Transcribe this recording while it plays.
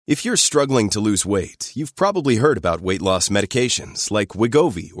If you're struggling to lose weight, you've probably heard about weight loss medications like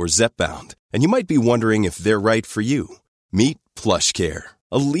Wegovy or Zepbound, and you might be wondering if they're right for you. Meet PlushCare,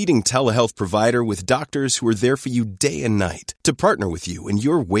 a leading telehealth provider with doctors who are there for you day and night to partner with you in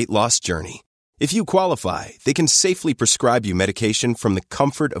your weight loss journey. If you qualify, they can safely prescribe you medication from the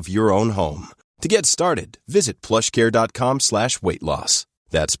comfort of your own home. To get started, visit plushcare.com/weightloss.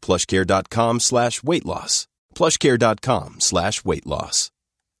 That's plushcare.com/weightloss. plushcare.com/weightloss.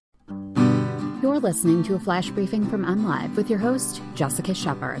 You're listening to a flash briefing from MLive with your host, Jessica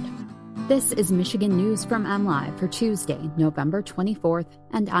Shepard. This is Michigan News from MLive for Tuesday, November 24th,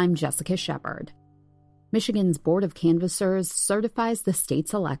 and I'm Jessica Shepard. Michigan's Board of Canvassers certifies the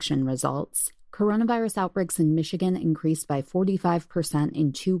state's election results. Coronavirus outbreaks in Michigan increased by 45%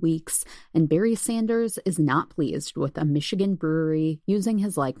 in 2 weeks, and Barry Sanders is not pleased with a Michigan brewery using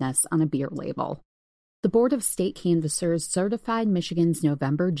his likeness on a beer label. The Board of State Canvassers certified Michigan's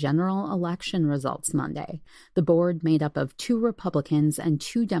November general election results Monday. The board, made up of 2 Republicans and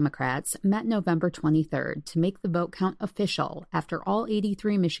 2 Democrats, met November 23rd to make the vote count official after all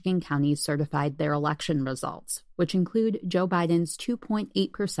 83 Michigan counties certified their election results, which include Joe Biden's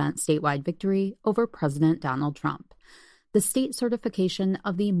 2.8% statewide victory over President Donald Trump. The state certification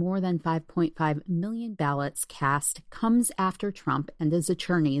of the more than 5.5 million ballots cast comes after Trump and his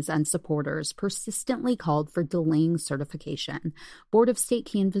attorneys and supporters persistently called for delaying certification. Board of State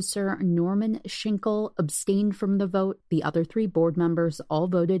Canvasser Norman Schinkel abstained from the vote. The other 3 board members all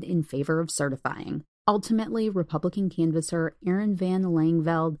voted in favor of certifying. Ultimately, Republican canvasser Aaron Van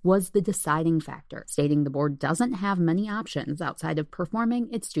Langveld was the deciding factor, stating the board doesn't have many options outside of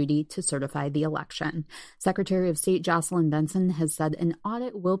performing its duty to certify the election. Secretary of State Jocelyn Benson has said an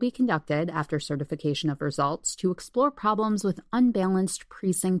audit will be conducted after certification of results to explore problems with unbalanced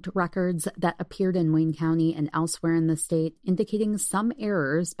precinct records that appeared in Wayne County and elsewhere in the state, indicating some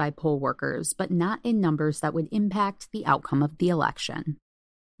errors by poll workers, but not in numbers that would impact the outcome of the election.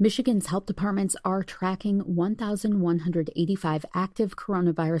 Michigan's health departments are tracking 1,185 active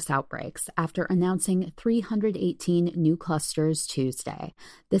coronavirus outbreaks after announcing 318 new clusters Tuesday.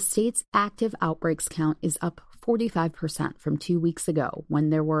 The state's active outbreaks count is up 45% from 2 weeks ago,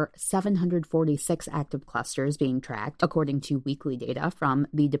 when there were 746 active clusters being tracked, according to weekly data from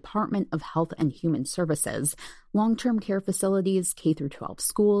the Department of Health and Human Services. Long-term care facilities, K-12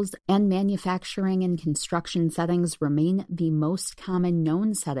 schools, and manufacturing and construction settings remain the most common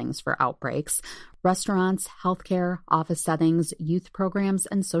known settings for outbreaks. Restaurants, healthcare, office settings, youth programs,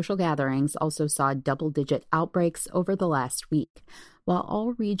 and social gatherings also saw double-digit outbreaks over the last week. While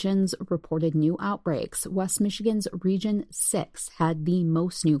all regions reported new outbreaks, West Michigan's Region 6 had the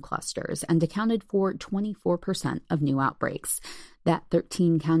most new clusters and accounted for 24% of new outbreaks. That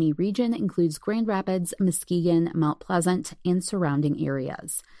 13-county region includes Grand Rapids, Muskegon, Mount Pleasant, and surrounding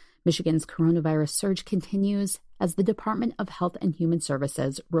areas. Michigan's coronavirus surge continues as the Department of Health and Human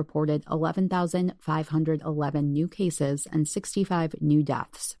Services reported 11,511 new cases and 65 new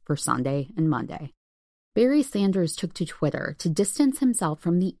deaths for Sunday and Monday. Barry Sanders took to Twitter to distance himself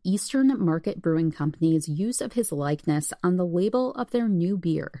from the Eastern Market Brewing Company's use of his likeness on the label of their new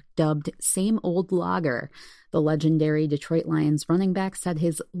beer, dubbed Same Old Lager. The legendary Detroit Lions running back said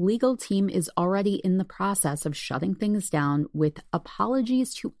his legal team is already in the process of shutting things down, with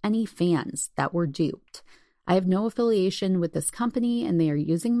apologies to any fans that were duped. I have no affiliation with this company, and they are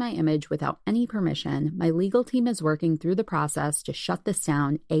using my image without any permission. My legal team is working through the process to shut this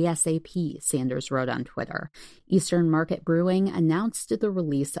down ASAP, Sanders wrote on Twitter. Eastern Market Brewing announced the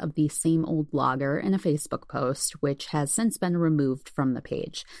release of the Same Old Lager in a Facebook post, which has since been removed from the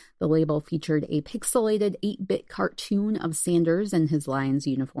page. The label featured a pixelated 8-bit cartoon of Sanders in his Lions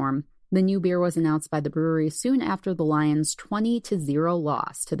uniform. The new beer was announced by the brewery soon after the Lions' 20-0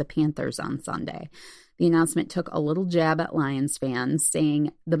 loss to the Panthers on Sunday. The announcement took a little jab at Lions fans,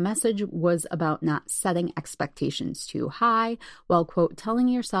 saying the message was about not setting expectations too high, while, quote, telling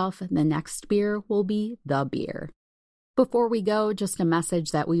yourself the next beer will be the beer. Before we go, just a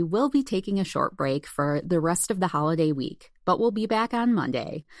message that we will be taking a short break for the rest of the holiday week, but we'll be back on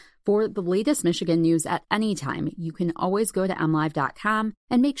Monday. For the latest Michigan news at any time, you can always go to mlive.com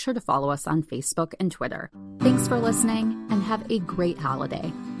and make sure to follow us on Facebook and Twitter. Thanks for listening, and have a great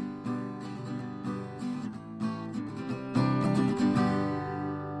holiday.